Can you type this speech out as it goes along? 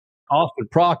Austin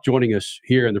Prock joining us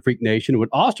here in the Freak Nation. What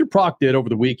Austin Prock did over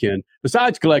the weekend,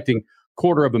 besides collecting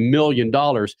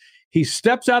 $250,000, he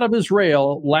steps out of his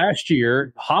rail last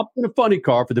year, hopped in a funny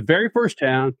car for the very first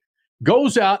time,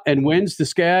 goes out and wins the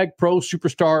Skag Pro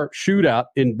Superstar Shootout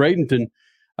in Bradenton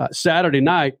Saturday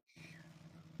night.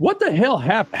 What the hell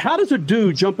happened? How does a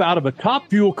dude jump out of a top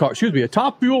fuel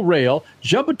rail,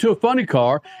 jump into a funny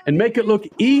car, and make it look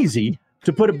easy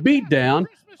to put a beat down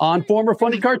on former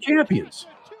funny car champions?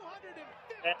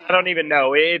 I don't even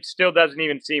know. It still doesn't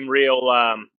even seem real.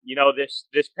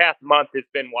 This past month has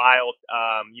been wild.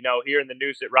 Hearing the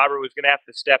news that Robert was going to have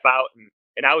to step out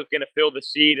and I was going to fill the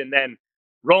seat, and then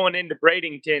rolling into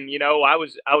Bradenton, I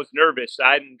was nervous.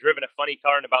 I hadn't driven a funny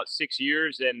car in about 6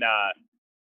 years, and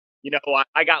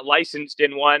I got licensed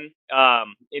in one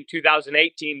in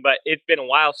 2018, but it's been a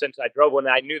while since I drove one.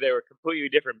 And I knew they were completely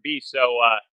different beasts. So,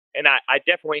 and I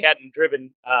definitely hadn't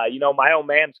driven, my own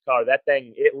man's car. That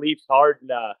thing, it leaps hard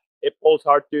and it pulls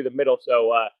hard through the middle.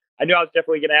 So I knew I was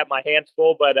definitely going to have my hands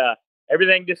full, but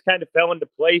everything just kind of fell into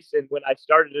place. And when I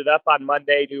started it up on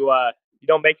Monday to,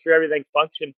 make sure everything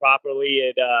functioned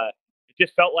properly, it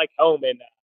just felt like home, and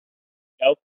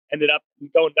ended up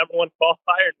going number one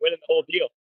qualifier and winning the whole deal.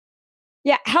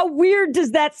 Yeah, how weird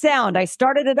does that sound? I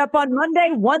started it up on Monday,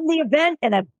 won the event,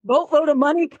 and a boatload of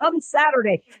money comes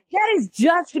Saturday. That is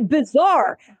just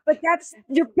bizarre. But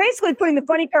you're basically putting the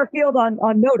funny car field on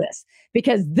notice,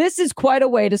 because this is quite a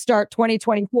way to start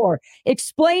 2024.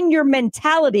 Explain your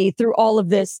mentality through all of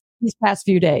this these past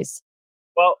few days.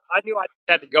 Well, I knew I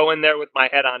had to go in there with my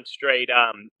head on straight.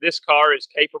 This car is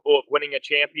capable of winning a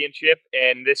championship,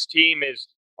 and this team is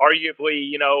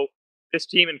arguably, this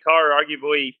team and car are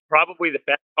arguably probably the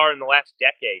best car in the last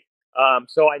decade.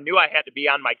 So I knew I had to be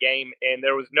on my game, and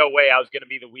there was no way I was going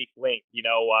to be the weak link.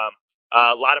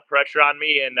 A lot of pressure on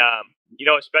me, and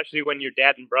especially when your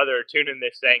dad and brother are tuning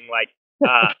this thing, like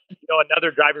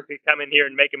another driver could come in here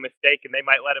and make a mistake, and they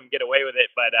might let him get away with it.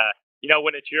 But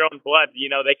when it's your own blood,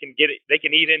 they can get it, they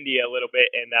can eat into you a little bit,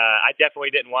 and I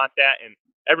definitely didn't want that. And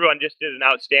everyone just did an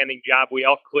outstanding job. We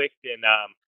all clicked and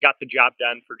got the job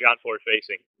done for John Force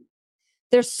Racing.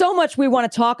 There's so much we want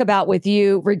to talk about with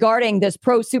you regarding this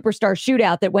Pro Superstar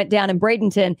Shootout that went down in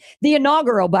Bradenton. The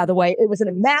inaugural, by the way, it was a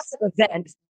massive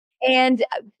event. And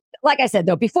like I said,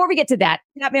 though, before we get to that,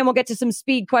 Batman, we'll get to some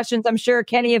speed questions, I'm sure,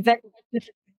 Kenny. But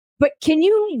can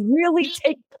you really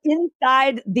take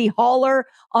inside the hauler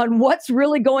on what's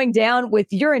really going down with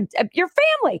your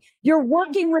family? You're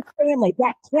working with family.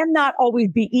 That cannot always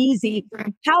be easy.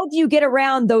 How do you get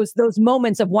around those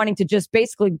moments of wanting to just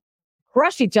basically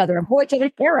crush each other and pull each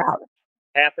other's hair out?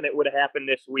 It would have happened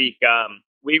this week.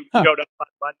 We showed up on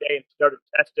Monday and started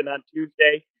testing on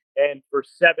Tuesday, and for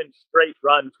 7 straight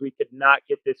runs, we could not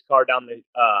get this car down the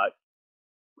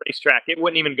racetrack. It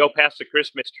wouldn't even go past the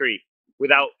Christmas tree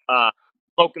without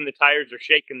smoking the tires or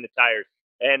shaking the tires.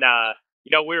 And,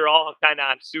 we were all kind of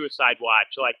on suicide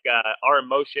watch. Like our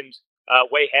emotions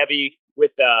weigh heavy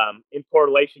with in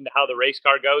correlation to how the race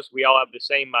car goes. We all have the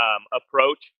same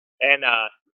approach. And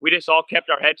we just all kept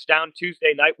our heads down.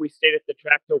 Tuesday night, we stayed at the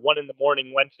track till 1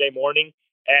 a.m. Wednesday morning,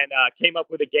 and came up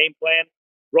with a game plan,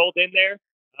 rolled in there.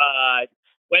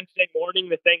 Wednesday morning,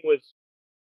 the thing was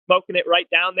smoking it right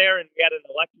down there, and we had an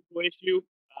electrical issue,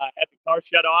 had the car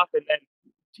shut off, and then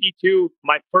T2,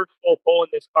 my first full pull in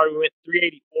this car, we went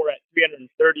 384 at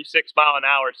 336 mile an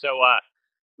hour. So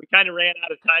we kind of ran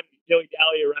out of time to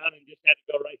dilly-dally around and just had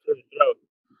to go right through the throat.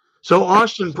 So,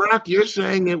 Austin Prock, you're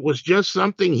saying it was just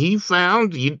something he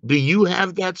found? Do you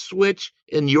have that switch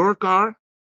in your car?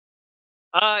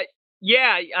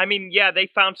 Yeah. I mean, they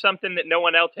found something that no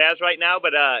one else has right now.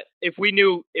 But if we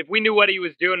knew what he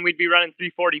was doing, we'd be running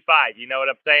 345. You know what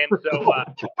I'm saying? So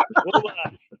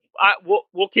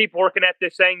we'll keep working at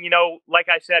this thing. Like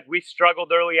I said, we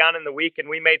struggled early on in the week, and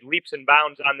we made leaps and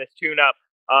bounds on this tune-up.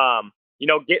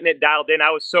 Getting it dialed in. I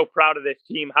was so proud of this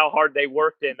team, how hard they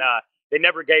worked, and they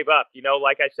never gave up.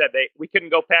 Like I said, we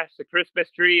couldn't go past the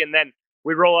Christmas tree, and then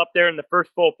we roll up there, and the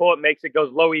first full pull it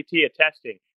goes low ET of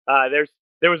testing.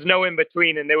 There was no in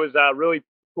between, and it was really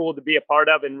cool to be a part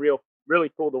of, and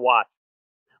really cool to watch.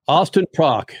 Austin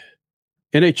Prock,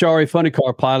 NHRA funny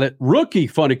car pilot, rookie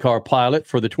funny car pilot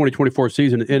for the 2024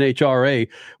 season at NHRA,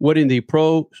 winning the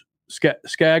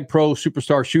Skag Pro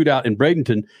Superstar Shootout in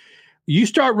Bradenton. You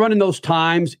start running those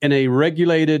times in a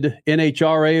regulated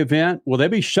NHRA event, will they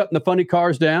be shutting the funny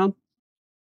cars down?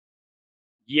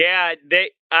 Yeah,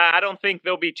 I don't think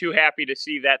they'll be too happy to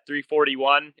see that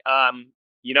 341.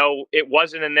 It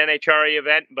wasn't an NHRA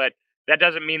event, but that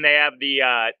doesn't mean they have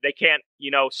they can't,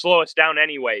 slow us down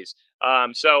anyways.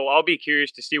 So I'll be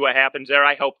curious to see what happens there.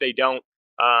 I hope they don't.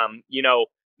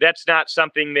 that's not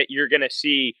something that you're going to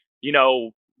see,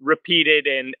 repeated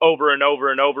and over and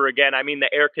over and over again. I mean,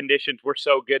 the air conditions were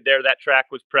so good there. That track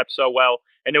was prepped so well,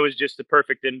 and it was just the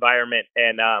perfect environment.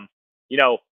 And,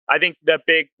 I think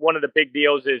one of the big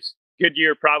deals is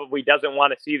Goodyear probably doesn't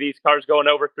want to see these cars going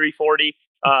over 340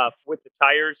 with the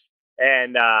tires.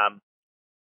 And,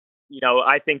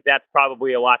 I think that's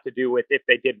probably a lot to do with if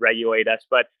they did regulate us,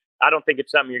 but I don't think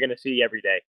it's something you're going to see every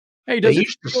day. Hey, they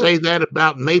used to say that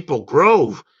about Maple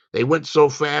Grove. They went so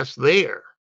fast there.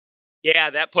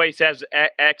 Yeah, that place has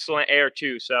excellent air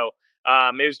too. So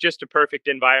it was just a perfect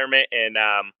environment, and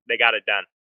they got it done.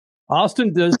 Austin,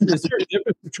 is there a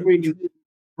difference between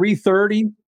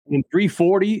 330 and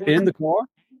 340 in the car?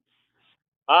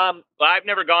 I've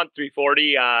never gone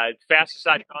 340. Fastest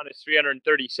I've gone is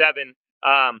 337.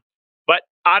 But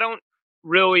I don't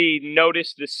really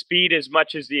notice the speed as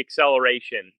much as the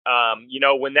acceleration.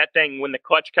 When the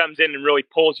clutch comes in and really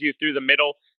pulls you through the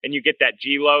middle and you get that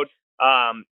G load,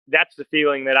 that's the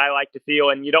feeling that I like to feel.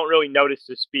 And you don't really notice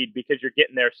the speed because you're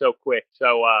getting there so quick.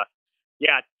 So,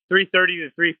 330 to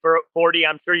 340,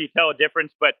 I'm sure you tell a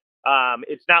difference, but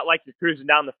it's not like you're cruising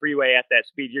down the freeway at that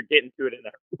speed. You're getting to it in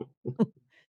there.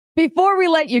 Before we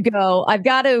let you go, I've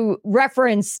got to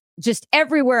reference just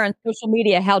everywhere on social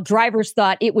media how drivers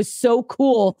thought it was so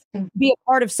cool to be a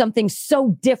part of something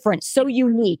so different, so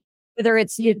unique, whether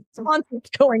it's concerts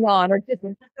going on or just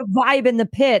the vibe in the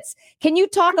pits. Can you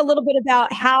talk a little bit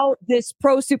about how this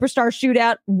Pro Superstar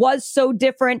Shootout was so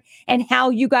different and how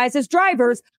you guys as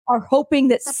drivers are hoping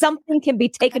that something can be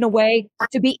taken away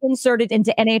to be inserted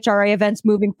into NHRA events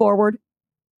moving forward?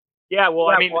 Yeah, well,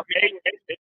 I mean, thing.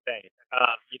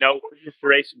 We're used to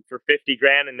racing for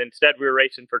 $50,000, and instead we were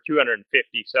racing for $250,000.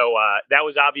 So that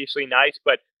was obviously nice,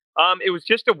 but it was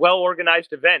just a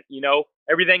well-organized event.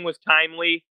 Everything was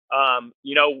timely.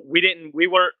 We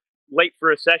weren't late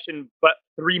for a session, but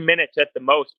 3 minutes at the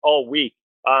most all week,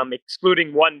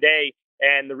 excluding one day.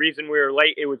 And the reason we were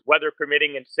late, it was weather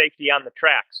permitting and safety on the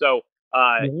track. So,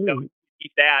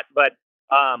 eat that. But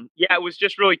it was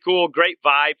just really cool. Great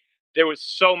vibe. There was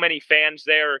so many fans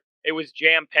there. It was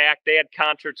jam packed. They had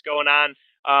concerts going on.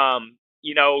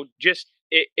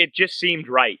 It just seemed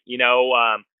right,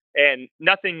 and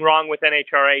nothing wrong with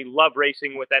NHRA. Love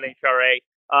racing with NHRA.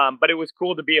 But it was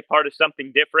cool to be a part of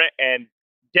something different, and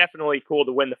definitely cool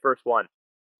to win the first one.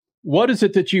 What is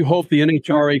it that you hope the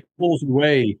NHRA pulls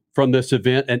away from this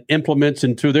event and implements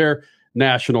into their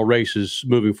national races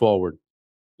moving forward?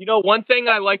 One thing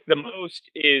I like the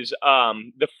most is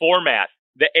the format.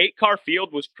 The 8-car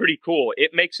field was pretty cool.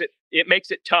 It makes it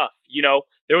tough.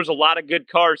 There was a lot of good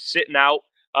cars sitting out,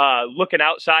 looking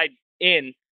outside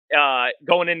in,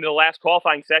 going into the last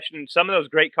qualifying session. And some of those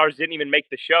great cars didn't even make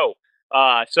the show.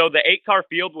 So the 8-car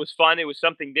field was fun. It was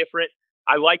something different.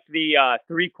 I liked the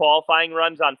 3 qualifying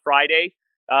runs on Friday.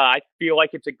 I feel like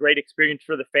it's a great experience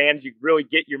for the fans. You really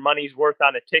get your money's worth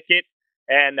on a ticket.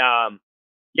 And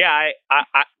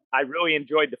I really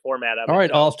enjoyed the format of it. All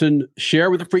right, Austin, share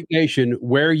with the Freak Nation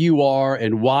where you are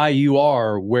and why you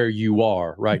are where you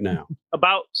are right now.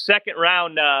 About second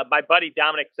round, my buddy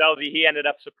Dominic Selvey, he ended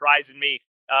up surprising me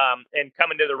and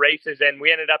coming to the races, and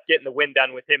we ended up getting the win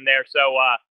done with him there. So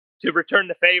to return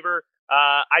the favor,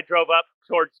 I drove up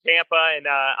towards Tampa, and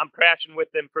I'm crashing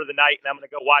with him for the night, and I'm going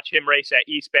to go watch him race at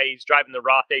East Bay. He's driving the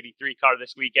Roth 83 car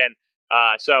this weekend,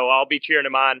 so I'll be cheering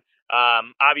him on.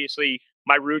 Obviously,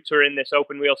 my roots are in this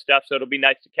open wheel stuff, so it'll be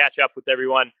nice to catch up with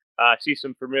everyone, see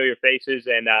some familiar faces,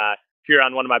 and cheer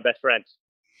on one of my best friends.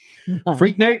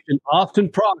 Freak Nation, Austin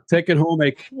Prock taking home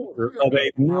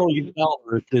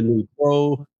 $250,000 in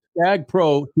the Stag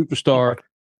Pro Superstar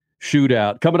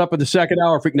Shootout. Coming up in the second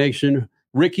hour, Freak Nation,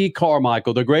 Ricky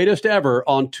Carmichael, the greatest ever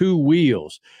on 2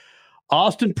 wheels.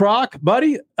 Austin Prock,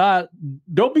 buddy,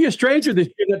 don't be a stranger this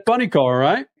year in that funny car,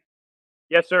 right?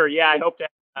 Yes, sir. Yeah, I hope to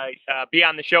be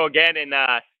on the show again, and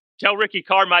tell Ricky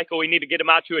Carmichael we need to get him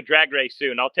out to a drag race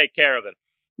soon. I'll take care of him.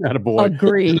 Attaboy.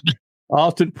 Agreed.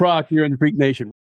 Austin Prock here in the Freak Nation.